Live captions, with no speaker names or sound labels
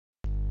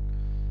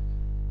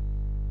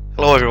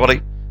Hello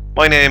everybody,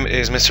 my name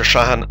is Mr.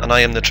 Strahan and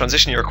I am the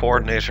Transition Year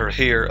Coordinator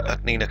here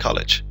at Nenagh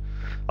College.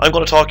 I'm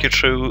going to talk you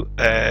through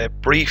a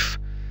brief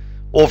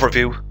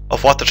overview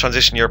of what the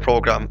Transition Year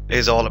programme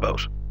is all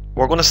about.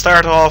 We're going to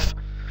start off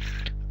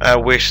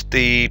with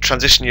the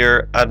Transition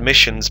Year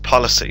admissions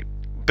policy.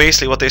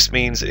 Basically what this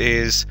means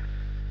is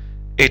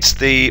it's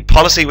the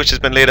policy which has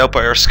been laid out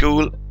by our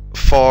school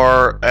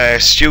for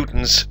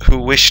students who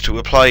wish to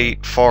apply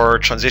for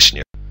Transition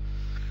Year.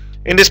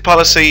 In this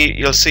policy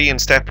you'll see in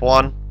step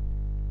 1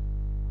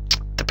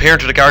 the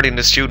parent or the guardian of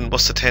the student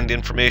must attend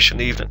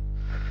information evening.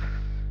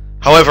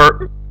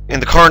 However, in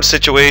the current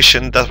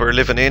situation that we're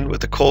living in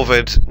with the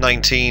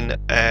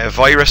COVID-19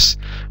 virus,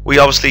 we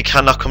obviously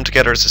cannot come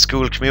together as a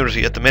school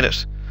community at the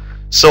minute.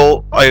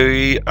 So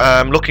I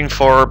am looking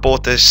for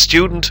both the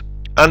student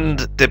and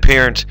the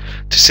parent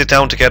to sit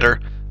down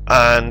together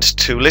and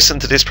to listen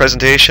to this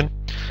presentation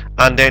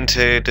and then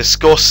to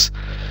discuss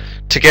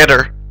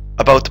together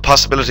about the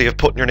possibility of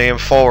putting your name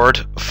forward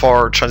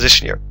for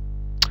Transition Year.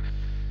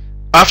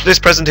 After this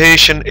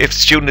presentation, if the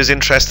student is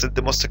interested,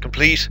 they must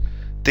complete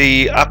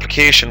the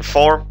application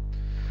form.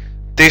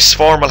 This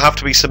form will have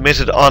to be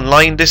submitted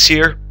online this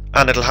year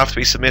and it'll have to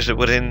be submitted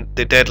within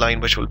the deadline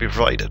which will be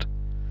provided.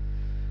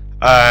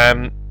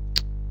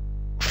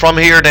 From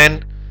here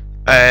then,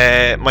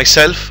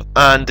 myself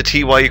and the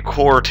TY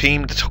core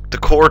team, the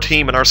core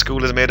team in our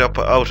school is made up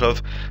out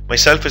of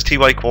myself as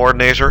TY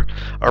coordinator,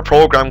 our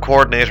program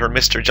coordinator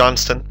Mr.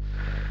 Johnston,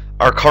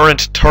 our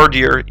current third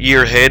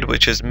year head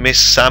which is Miss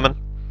Salmon,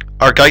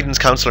 our guidance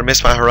counsellor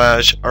Miss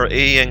Maharaj, our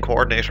AEN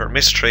coordinator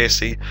Miss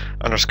Tracy,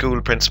 and our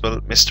school principal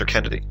Mr.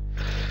 Kennedy.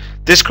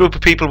 This group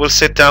of people will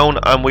sit down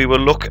and we will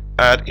look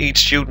at each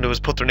student who has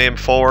put their name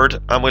forward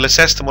and we'll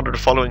assess them under the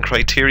following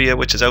criteria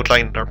which is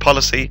outlined in our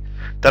policy.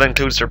 That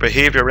includes their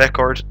behaviour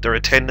record, their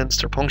attendance,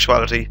 their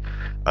punctuality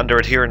and their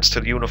adherence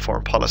to the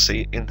uniform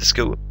policy in the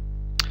school.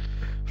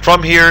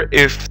 From here,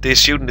 if the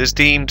student is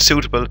deemed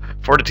suitable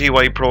for the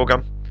TY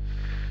programme,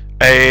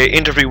 an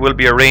interview will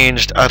be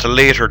arranged at a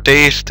later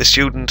date. The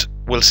student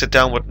will sit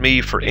down with me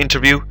for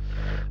interview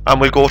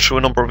and we'll go through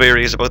a number of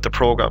areas about the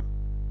programme.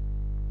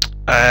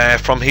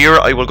 From here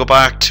I will go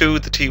back to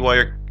the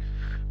TY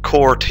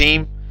core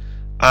team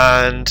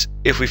and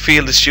if we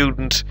feel the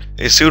student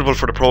is suitable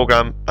for the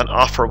programme, an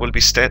offer will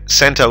be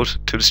sent out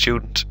to the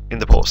student in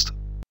the post.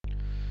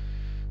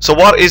 So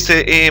what is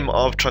the aim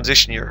of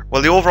Transition Year?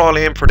 Well, the overall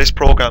aim for this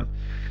programme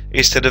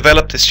is to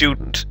develop the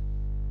student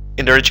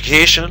in their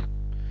education,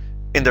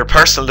 in their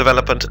personal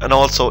development and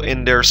also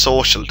in their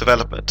social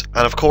development,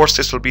 and of course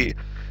this will be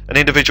an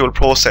individual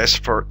process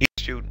for each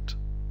student.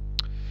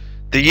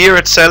 The year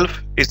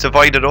itself is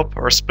divided up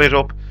or split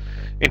up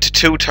into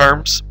 2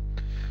 terms.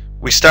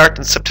 We start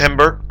in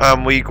September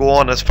and we go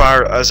on as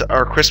far as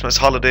our Christmas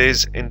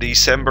holidays in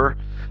December.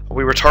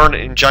 We return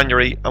in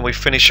January and we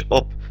finish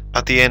up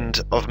at the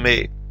end of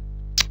May.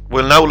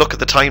 We'll now look at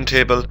the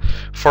timetable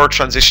for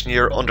Transition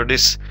Year under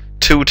this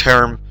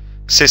 2-term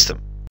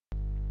system.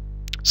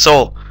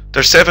 So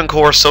there's 7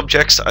 core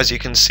subjects as you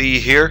can see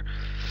here.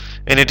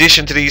 In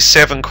addition to these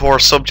 7 core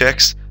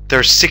subjects,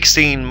 there's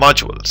 16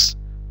 modules.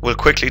 We'll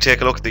quickly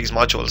take a look at these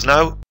modules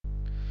now.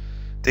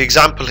 The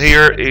example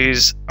here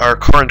is our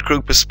current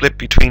group is split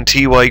between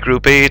TY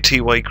Group A,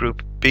 TY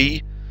Group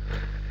B.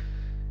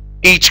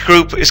 Each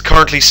group is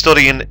currently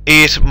studying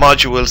 8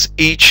 modules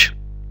each,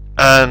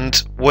 and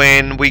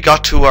when we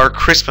got to our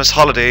Christmas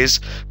holidays,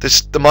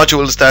 the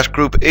modules that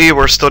Group A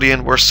were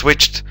studying were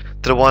switched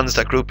to the ones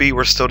that Group B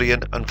were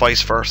studying and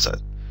vice versa.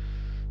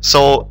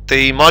 So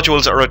the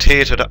modules are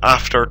rotated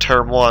after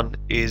term 1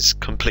 is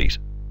complete.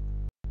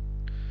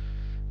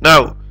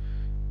 Now,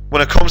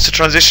 when it comes to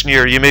Transition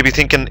Year, you may be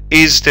thinking,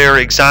 is there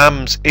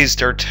exams, is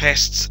there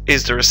tests,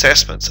 is there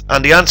assessments?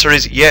 And the answer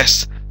is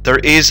yes, there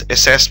is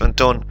assessment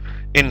done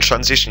in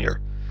Transition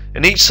Year.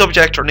 In each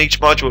subject or in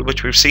each module,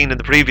 which we've seen in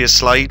the previous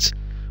slides,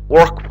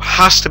 work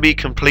has to be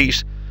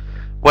complete.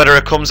 Whether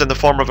it comes in the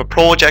form of a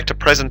project, a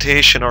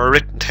presentation or a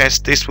written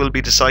test, this will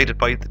be decided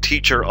by the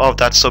teacher of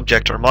that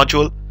subject or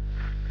module.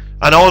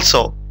 And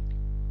also,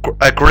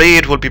 a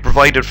grade will be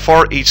provided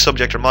for each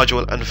subject or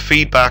module and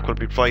feedback will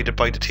be provided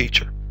by the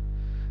teacher.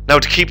 Now,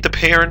 to keep the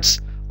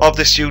parents of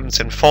the students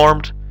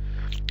informed,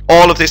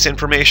 all of this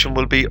information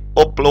will be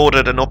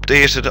uploaded and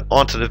updated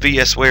onto the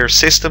VSWare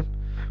system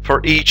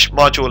for each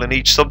module and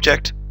each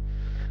subject.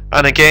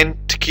 And again,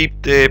 to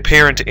keep the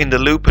parent in the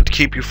loop and to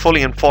keep you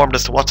fully informed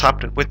as to what's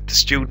happening with the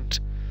student,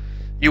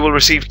 you will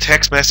receive a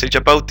text message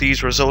about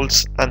these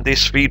results and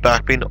this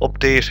feedback being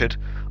updated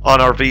on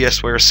our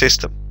VSWare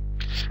system.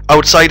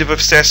 Outside of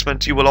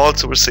assessment, you will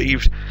also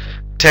receive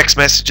text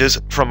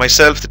messages from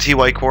myself, the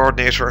TY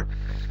coordinator,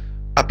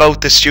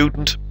 about the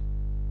student,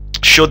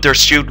 should their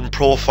student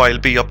profile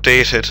be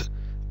updated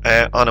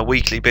on a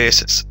weekly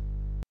basis.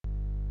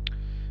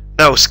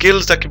 Now,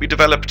 skills that can be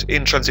developed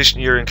in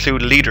Transition Year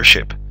include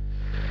leadership.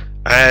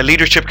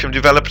 Leadership can be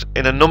developed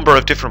in a number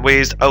of different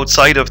ways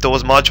outside of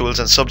those modules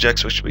and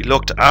subjects which we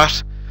looked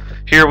at.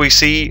 Here we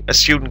see a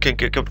student can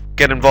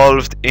get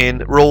involved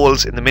in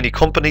roles in the mini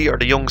company or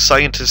the young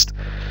scientist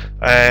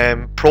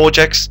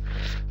projects.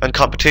 and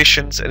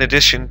competitions, in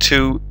addition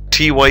to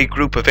TY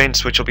group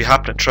events which will be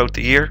happening throughout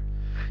the year.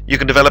 You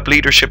can develop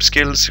leadership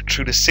skills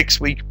through the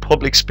 6-week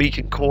public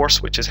speaking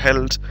course, which is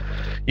held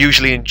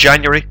usually in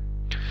January.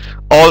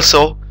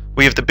 Also,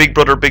 we have the Big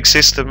Brother Big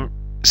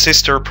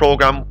Sister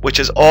program, which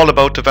is all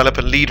about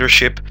developing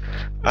leadership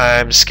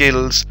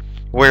skills,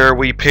 where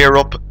we pair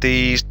up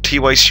the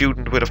TY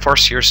student with a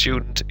first-year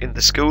student in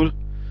the school.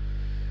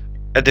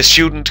 The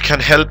student can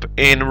help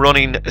in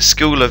running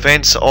school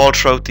events all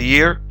throughout the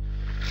year,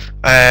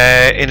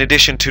 in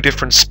addition to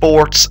different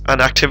sports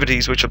and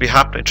activities which will be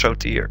happening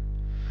throughout the year.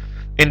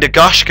 In the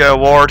Goshka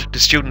Award, the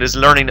student is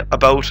learning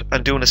about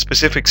and doing a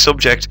specific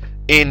subject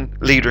in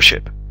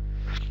leadership.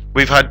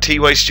 We've had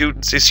TY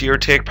students this year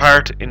take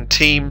part in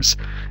teams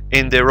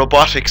in the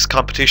robotics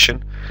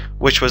competition,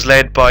 which was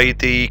led by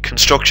the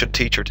construction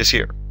teacher this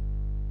year.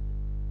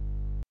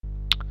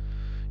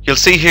 You'll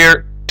see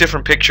here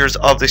different pictures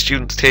of the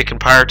students taking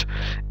part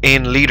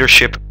in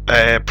leadership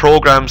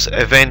programs,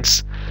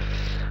 events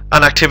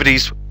and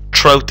activities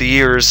throughout the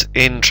years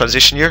in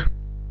transition year.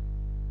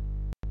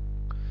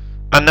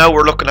 And now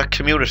we're looking at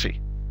community.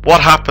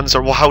 What happens,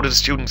 or how do the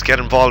students get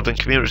involved in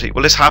community?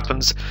 Well, this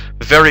happens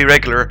very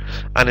regular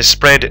and is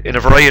spread in a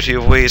variety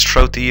of ways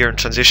throughout the year in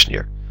transition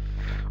year.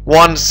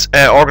 One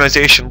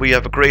organisation we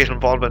have a great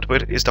involvement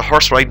with is the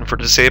Horse Riding for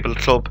Disabled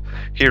Club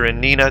here in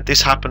Nenagh.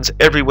 This happens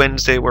every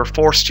Wednesday, where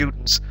 4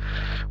 students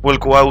will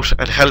go out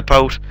and help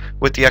out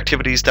with the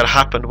activities that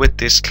happen with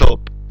this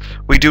club.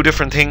 We do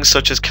different things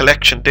such as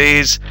collection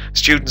days.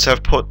 Students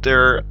have put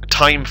their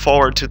time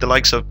forward to the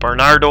likes of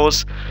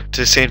Bernardo's,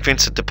 to St.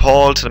 Vincent de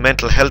Paul, to the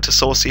Mental Health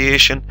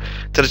Association,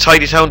 to the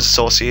Tidy Towns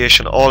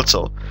Association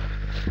also,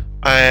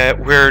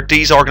 where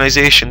these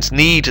organisations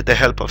need the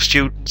help of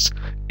students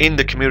in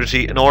the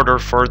community in order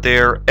for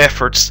their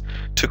efforts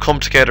to come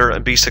together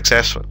and be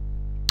successful.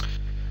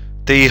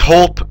 The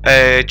Hope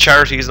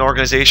charity is an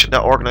organisation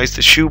that organised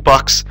the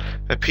Shoebox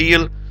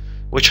Appeal,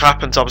 which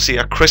happens obviously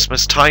at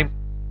Christmas time.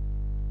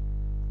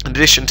 In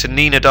addition to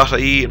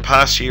Nenagh.ie, in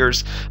past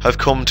years have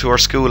come to our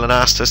school and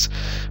asked us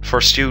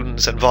for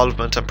students'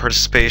 involvement and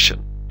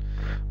participation.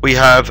 We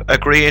have a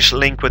great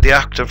link with the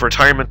Active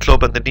Retirement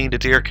Club and the Nenagh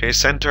Dhearcase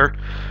Centre,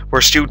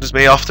 where students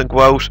may often go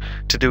out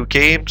to do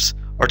games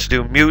or to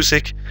do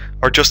music,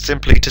 or just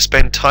simply to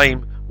spend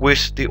time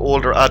with the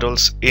older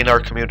adults in our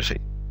community.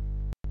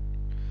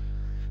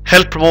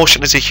 Health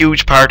promotion is a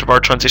huge part of our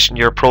transition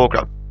year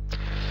programme.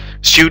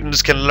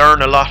 Students can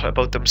learn a lot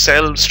about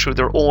themselves through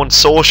their own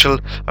social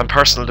and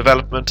personal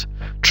development,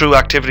 through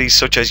activities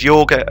such as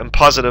yoga and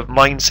positive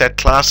mindset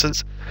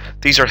classes.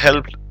 These are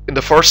held in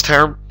the first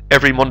term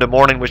every Monday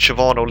morning with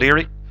Siobhan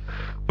O'Leary.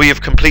 We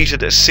have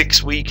completed a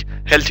 6-week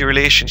Healthy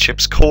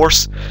Relationships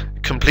course,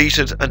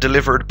 completed and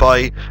delivered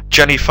by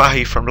Jenny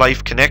Fahy from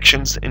Life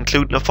Connections,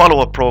 including a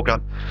follow-up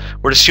programme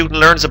where the student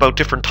learns about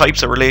different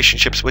types of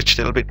relationships which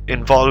they'll be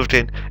involved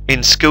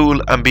in school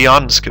and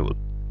beyond school.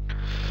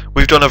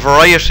 We've done a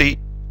variety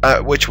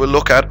which we'll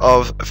look at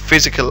of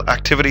physical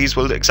activities.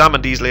 We'll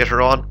examine these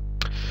later on.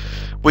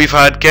 We've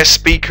had guest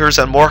speakers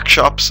and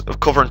workshops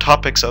covering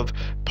topics of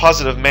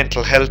positive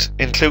mental health,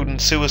 including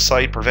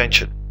suicide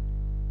prevention.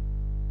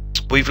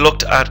 We've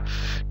looked at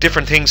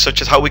different things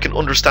such as how we can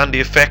understand the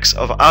effects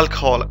of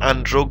alcohol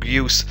and drug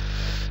use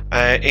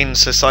in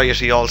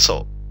society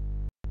also.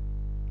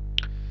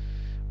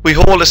 We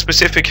hold a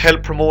specific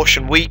health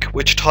promotion week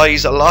which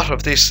ties a lot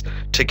of this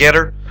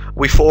together.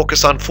 We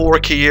focus on 4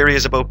 key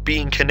areas about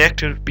being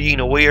connected,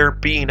 being aware,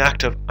 being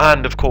active,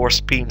 and of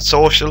course being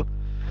social.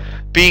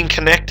 Being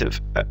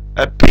connective,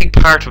 a big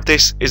part of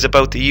this is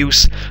about the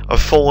use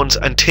of phones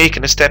and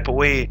taking a step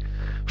away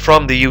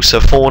from the use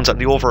of phones and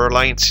the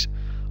over-reliance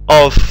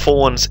of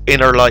phones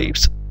in our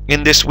lives.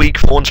 In this week,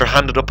 phones are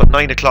handed up at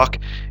 9 o'clock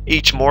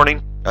each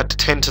morning at the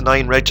 10 to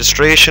 9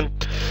 registration,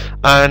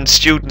 and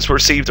students will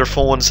receive their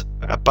phones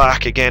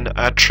back again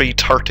at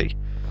 3:30.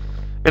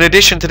 In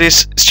addition to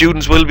this,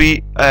 students will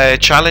be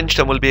challenged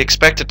and will be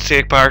expected to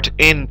take part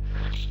in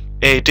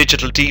a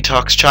digital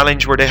detox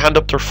challenge where they hand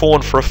up their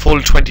phone for a full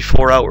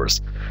 24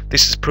 hours.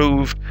 This is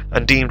proved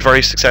and deemed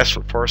very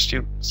successful for our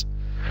students.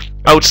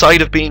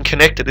 Outside of being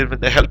connected in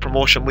the Health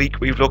Promotion Week,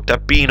 we've looked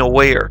at being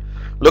aware,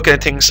 looking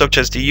at things such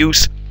as the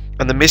use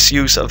and the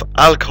misuse of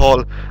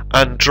alcohol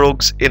and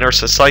drugs in our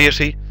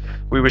society.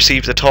 We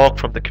received a talk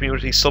from the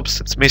Community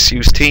Substance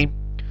Misuse team.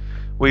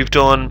 We've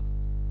done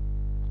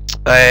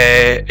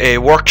a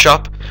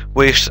workshop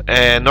with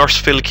Nurse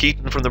Phil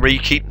Keaton from the Marie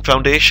Keaton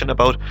Foundation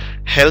about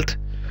health.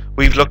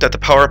 We've looked at the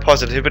power of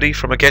positivity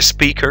from a guest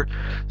speaker,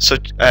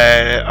 such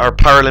our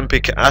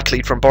Paralympic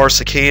athlete from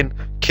Borrisokane,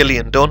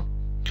 Killian Dunn.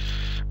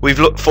 We've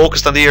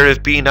focused on the area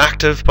of being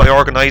active by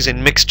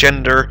organising mixed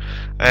gender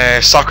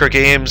soccer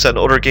games and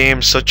other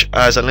games such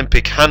as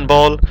Olympic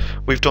handball.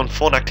 We've done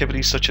fun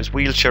activities such as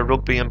wheelchair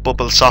rugby and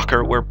bubble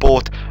soccer, where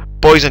both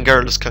boys and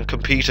girls can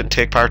compete and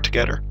take part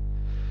together.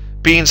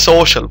 Being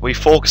social, we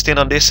focused in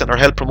on this in our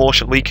Health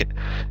Promotion Week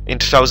in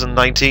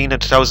 2019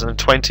 and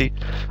 2020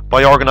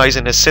 by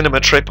organising a cinema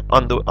trip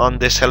on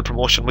this Health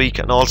Promotion Week,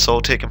 and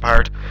also taking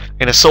part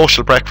in a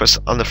social breakfast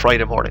on the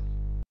Friday morning.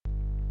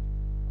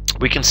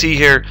 We can see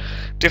here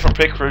different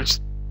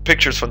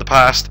pictures from the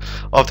past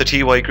of the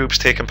TY groups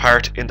taking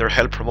part in their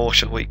health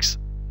promotion weeks.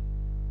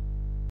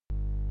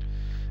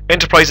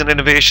 Enterprise and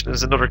innovation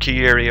is another key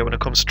area when it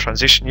comes to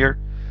transition year.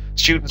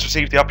 Students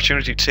receive the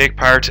opportunity to take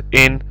part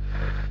in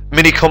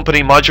mini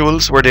company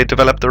modules where they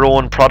develop their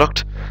own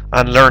product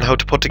and learn how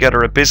to put together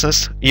a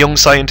business. Young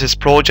Scientist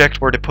project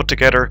where they put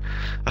together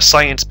a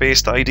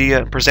science-based idea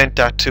and present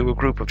that to a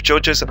group of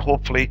judges, and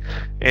hopefully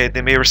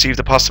they may receive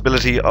the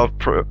possibility of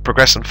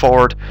progressing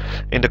forward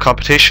in the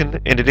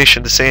competition. In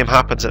addition, the same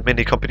happens at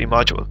mini company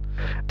module.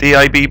 The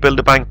AIB Build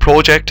a Bank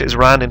project is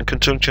run in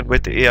conjunction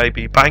with the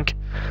AIB Bank.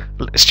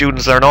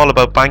 Students learn all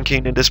about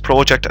banking in this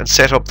project and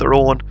set up their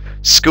own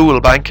school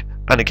bank,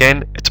 and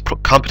again it's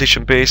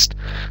competition based,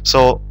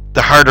 so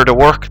the harder the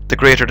work, the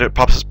greater the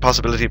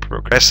possibility of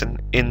progressing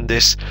in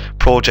this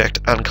project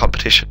and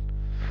competition.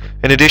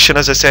 In addition,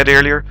 as I said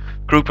earlier,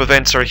 group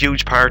events are a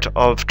huge part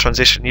of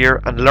transition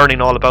year, and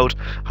learning all about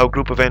how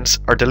group events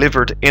are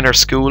delivered in our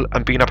school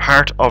and being a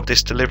part of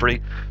this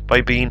delivery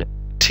by being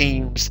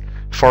teams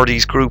for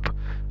these group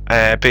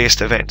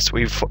based events.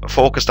 We've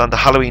focused on the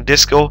Halloween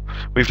disco,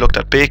 we've looked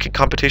at baking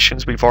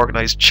competitions, we've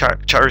organised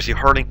charity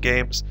hurling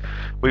games,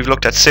 we've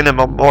looked at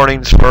cinema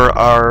mornings for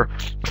our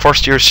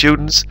first year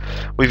students,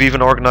 we've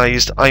even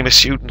organised I'm a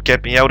Student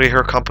Get Me Out of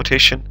Here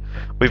competition,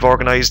 we've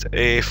organised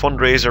a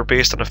fundraiser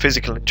based on a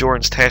physical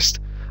endurance test,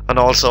 and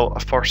also a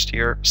first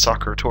year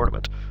soccer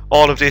tournament.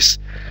 All of this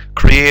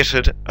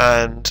created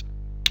and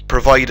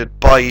provided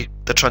by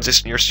the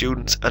transition year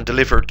students and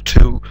delivered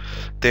to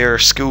their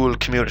school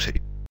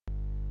community.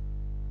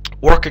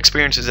 Work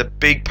experience is a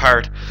big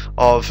part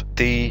of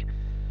the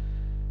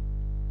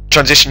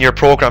transition year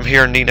program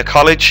here in Nenagh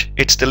College.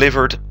 It's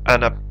delivered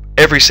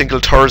every single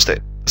Thursday.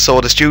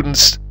 So the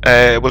students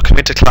will come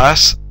into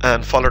class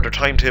and follow their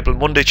timetable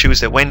Monday,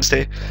 Tuesday,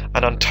 Wednesday,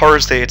 and on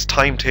Thursday it's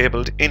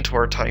timetabled into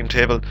our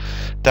timetable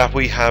that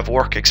we have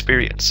work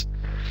experience.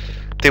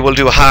 They will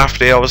do a half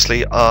day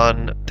obviously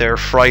on their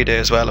Friday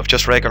as well of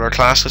just regular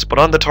classes, but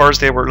on the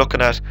Thursday we're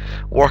looking at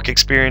work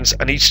experience,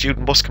 and each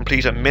student must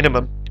complete a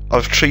minimum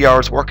of 3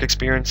 hours work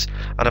experience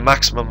and a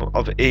maximum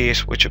of 8,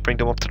 which would bring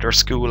them up to their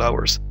school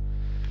hours.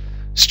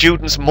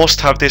 Students must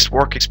have this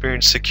work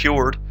experience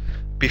secured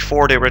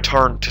before they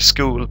return to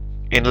school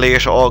in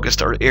late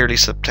August or early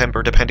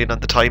September, depending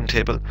on the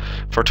timetable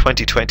for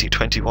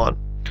 2020-21.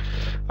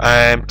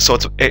 So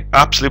it's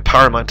absolute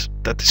paramount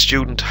that the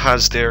student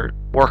has their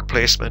work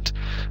placement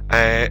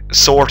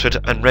sorted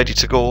and ready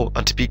to go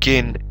and to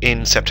begin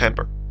in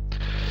September.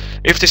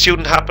 If the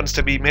student happens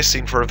to be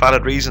missing for a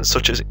valid reason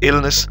such as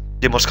illness,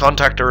 they must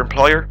contact their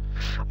employer,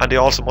 and they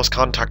also must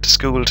contact the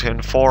school to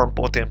inform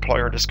both the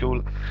employer and the school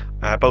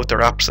about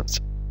their absence.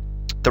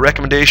 The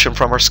recommendation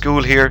from our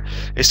school here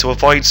is to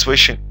avoid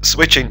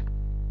switching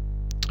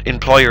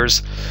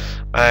employers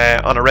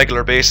on a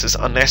regular basis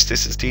unless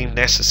this is deemed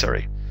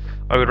necessary.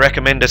 I would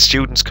recommend that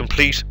students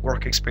complete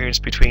work experience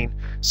between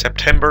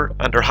September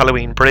and their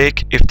Halloween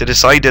break. If they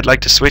decide they'd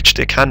like to switch,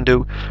 they can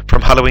do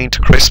from Halloween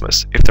to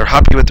Christmas. If they're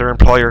happy with their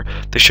employer,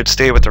 they should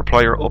stay with their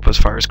employer up as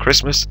far as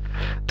Christmas.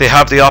 They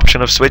have the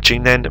option of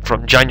switching then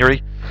from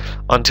January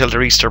until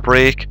their Easter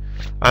break,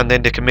 and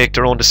then they can make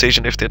their own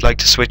decision if they'd like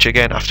to switch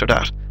again after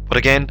that. But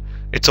again,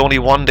 it's only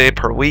 1 day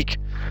per week,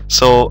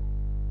 so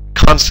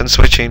constant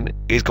switching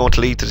is going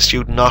to lead to the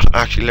student not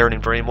actually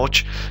learning very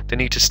much. They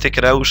need to stick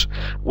it out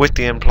with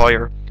the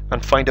employer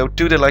and find out,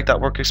 do they like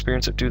that work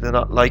experience or do they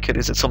not like it?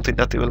 Is it something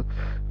that they will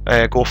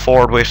go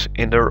forward with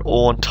in their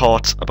own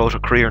thoughts about a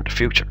career in the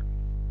future?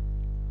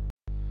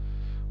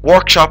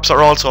 Workshops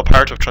are also a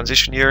part of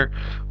transition year.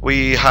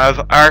 We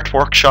have art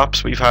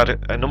workshops. We've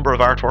had a number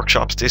of art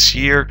workshops this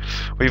year.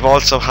 We've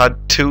also had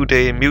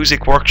 2-day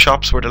music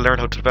workshops where they learn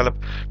how to develop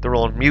their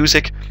own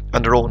music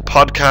and their own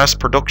podcast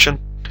production.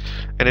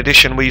 In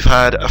addition, we've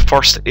had a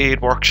first aid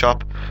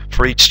workshop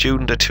for each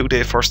student, a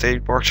 2-day first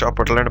aid workshop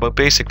where they learn about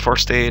basic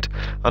first aid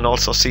and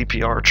also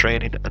CPR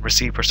training and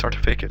receive a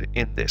certificate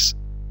in this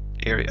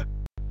area.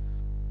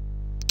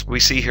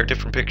 We see here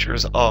different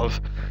pictures of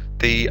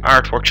the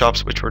art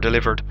workshops which were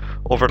delivered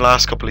over the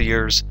last couple of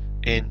years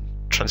in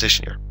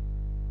transition year.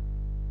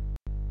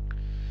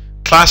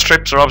 Class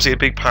trips are obviously a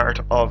big part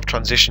of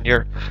transition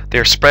year.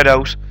 They're spread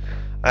out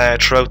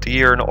throughout the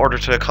year in order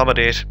to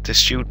accommodate the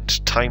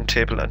student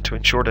timetable and to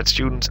ensure that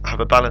students have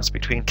a balance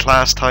between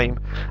class time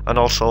and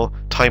also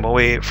time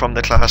away from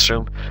the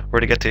classroom where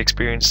they get to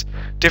experience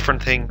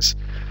different things.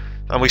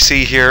 And we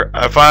see here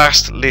a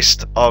vast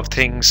list of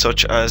things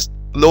such as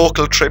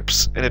local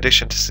trips, in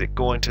addition to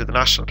going to the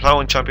National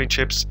Ploughing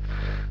Championships,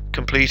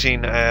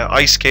 completing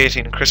ice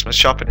skating and Christmas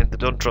shopping in the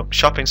Dundrum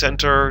Shopping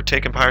Centre,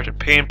 taking part in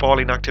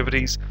paintballing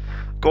activities,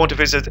 going to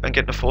visit and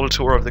getting a full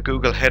tour of the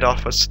Google head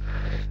office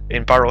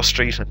in Barrow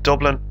Street in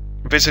Dublin,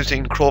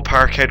 visiting Croke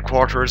Park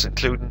headquarters,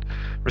 including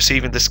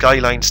receiving the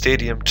Skyline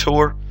Stadium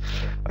tour,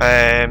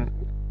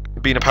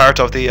 being a part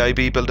of the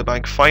AIB Build a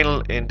Bank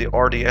final in the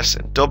RDS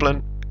in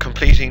Dublin,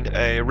 completing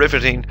a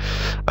riveting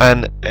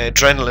and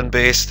adrenaline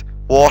based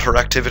water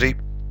activity,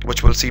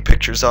 which we'll see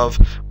pictures of,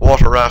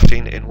 water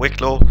rafting in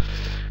Wicklow,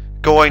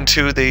 going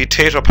to the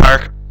Tato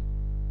Park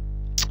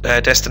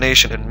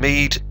destination in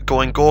Meath,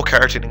 going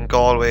go-karting in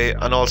Galway,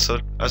 and also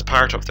as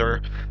part of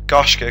their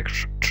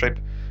Gaisce trip,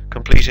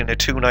 completing a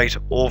 2-night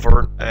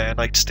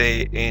overnight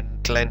stay in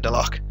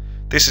Glendalough.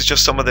 This is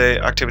just some of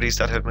the activities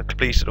that have been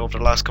completed over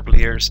the last couple of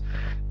years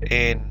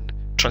in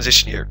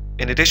transition year.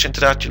 In addition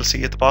to that, you'll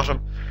see at the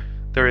bottom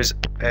there is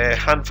a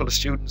handful of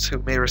students who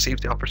may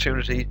receive the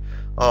opportunity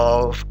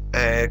of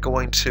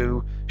going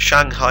to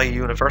Shanghai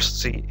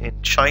University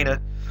in China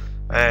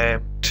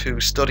to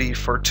study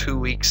for 2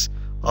 weeks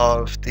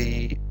of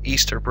the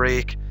Easter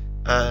break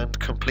and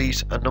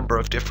complete a number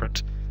of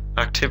different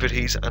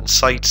activities and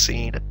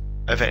sightseeing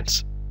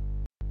events.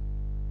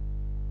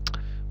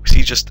 We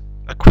see just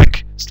a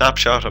quick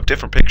snapshot of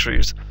different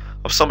pictures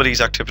of some of these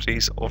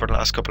activities over the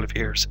last couple of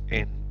years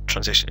in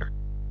transition year.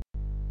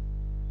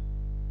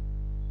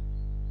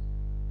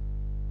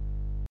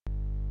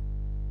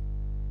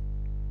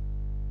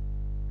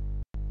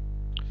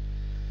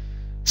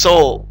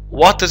 So,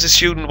 what does a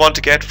student want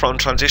to get from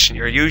transition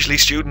year? Usually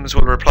students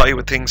will reply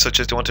with things such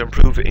as they want to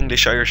improve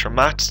English, Irish or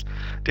Maths.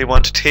 They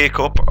want to take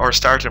up or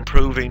start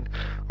improving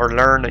or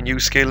learn a new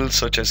skill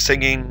such as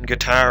singing,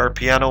 guitar,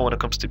 piano when it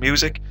comes to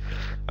music.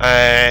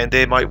 And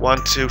they might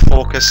want to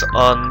focus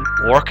on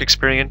work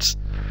experience.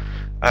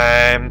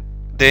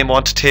 They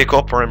want to take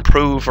up or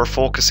improve or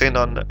focus in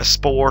on a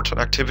sport, an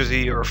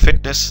activity or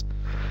fitness.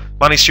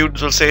 Many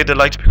students will say they'd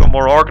like to become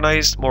more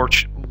organised, more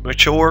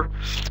mature,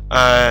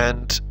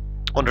 and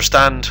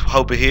understand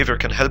how behaviour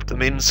can help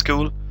them in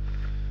school.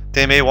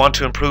 They may want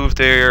to improve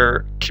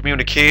their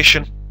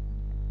communication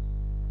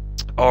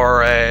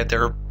or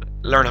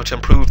learn how to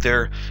improve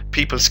their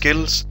people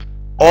skills.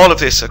 All of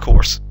this, of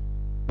course,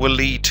 will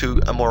lead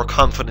to a more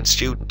confident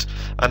student,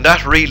 and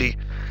that really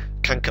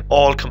can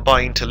all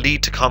combine to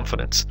lead to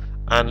confidence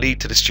and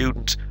lead to the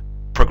student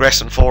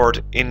progressing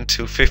forward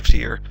into 5th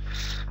year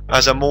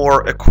as a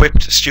more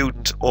equipped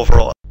student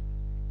overall.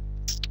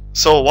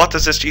 So what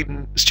does the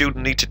student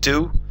need to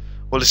do?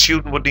 Well, the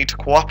student would need to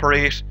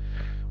cooperate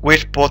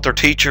with both their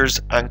teachers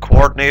and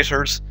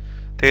coordinators.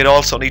 They'd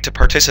also need to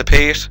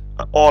participate.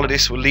 All of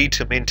this will lead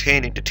to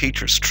maintaining the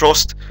teacher's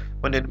trust.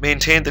 When they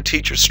maintain the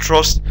teacher's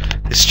trust,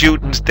 the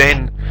students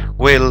then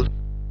will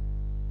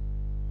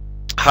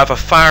have a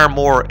far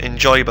more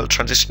enjoyable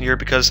transition year,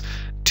 because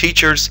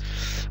teachers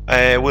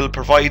will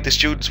provide the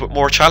students with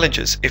more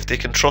challenges if they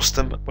can trust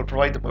them, will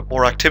provide them with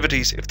more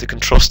activities if they can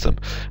trust them,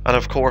 and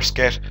of course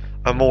get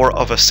a more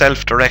of a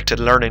self-directed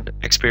learning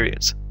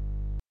experience.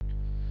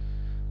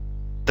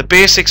 The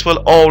basics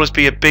will always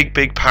be a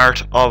big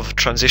part of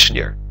transition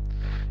year.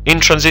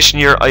 In transition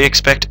year, I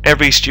expect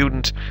every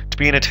student to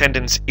be in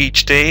attendance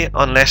each day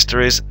unless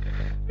there is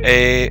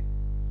a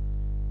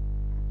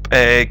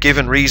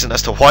given reason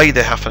as to why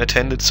they haven't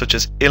attended, such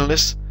as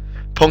illness.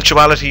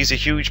 Punctuality is a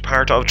huge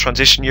part of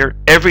transition year.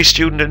 Every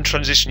student in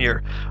transition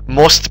year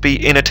must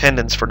be in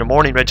attendance for the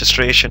morning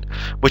registration,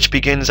 which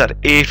begins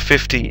at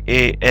 8:50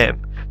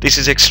 AM. This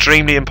is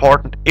extremely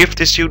important. If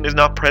the student is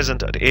not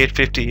present at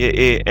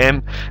 8:50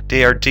 AM,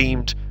 they are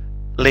deemed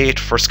late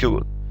for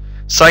school.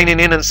 Signing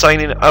in and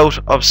signing out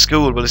of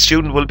school, well, the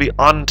student will be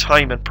on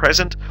time and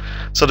present,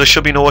 so there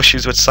should be no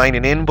issues with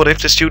signing in. But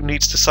if the student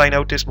needs to sign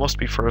out, this must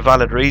be for a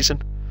valid reason,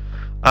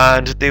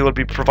 and they will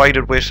be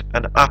provided with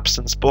an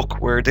absence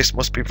book where this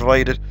must be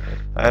provided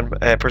and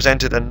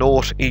presented a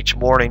note each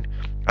morning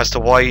as to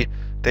why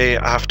they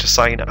have to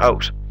sign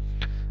out.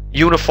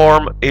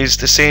 Uniform is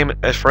the same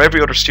as for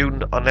every other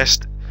student unless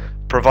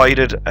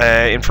provided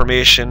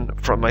information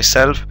from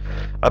myself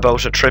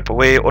about a trip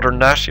away. Other than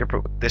that,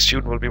 the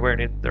student will be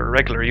wearing their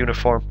regular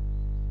uniform.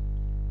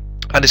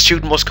 And the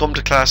student must come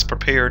to class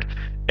prepared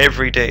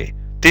every day.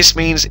 This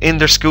means in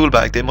their school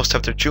bag they must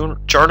have their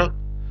journal,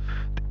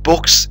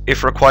 books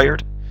if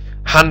required,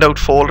 handout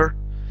folder,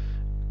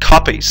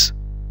 copies.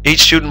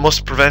 Each student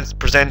must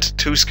present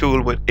to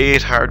school with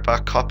 8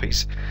 hardback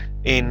copies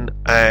in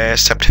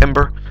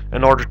September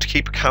in order to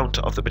keep account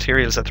of the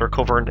materials that they're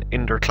covering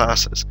in their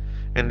classes.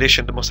 In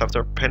addition, they must have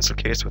their pencil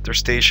case with their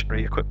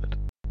stationery equipment.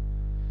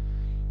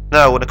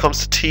 Now, when it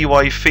comes to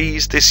TY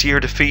fees, this year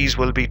the fees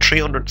will be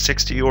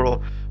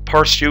 €360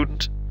 per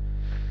student.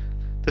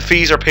 The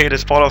fees are paid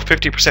as follows.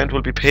 50%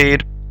 will be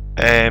paid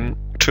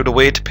through the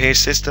way to pay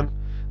system.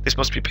 This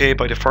must be paid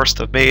by the 1st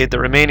of May. The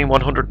remaining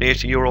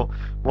 €180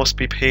 must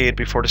be paid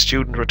before the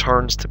student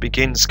returns to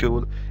begin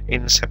school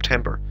in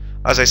September.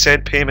 As I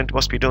said, payment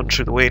must be done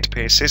through the way to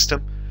pay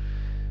system.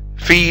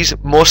 Fees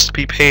must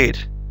be paid,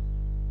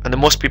 and they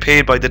must be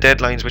paid by the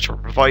deadlines which are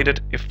provided.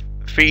 If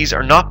fees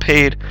are not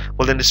paid,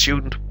 well then the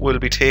student will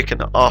be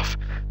taken off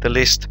the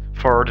list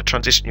for the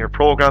transition year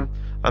program,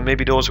 and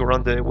maybe those who are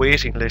on the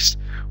waiting list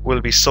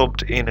will be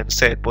subbed in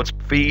instead. But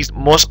fees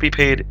must be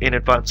paid in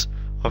advance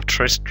of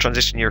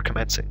transition year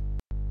commencing.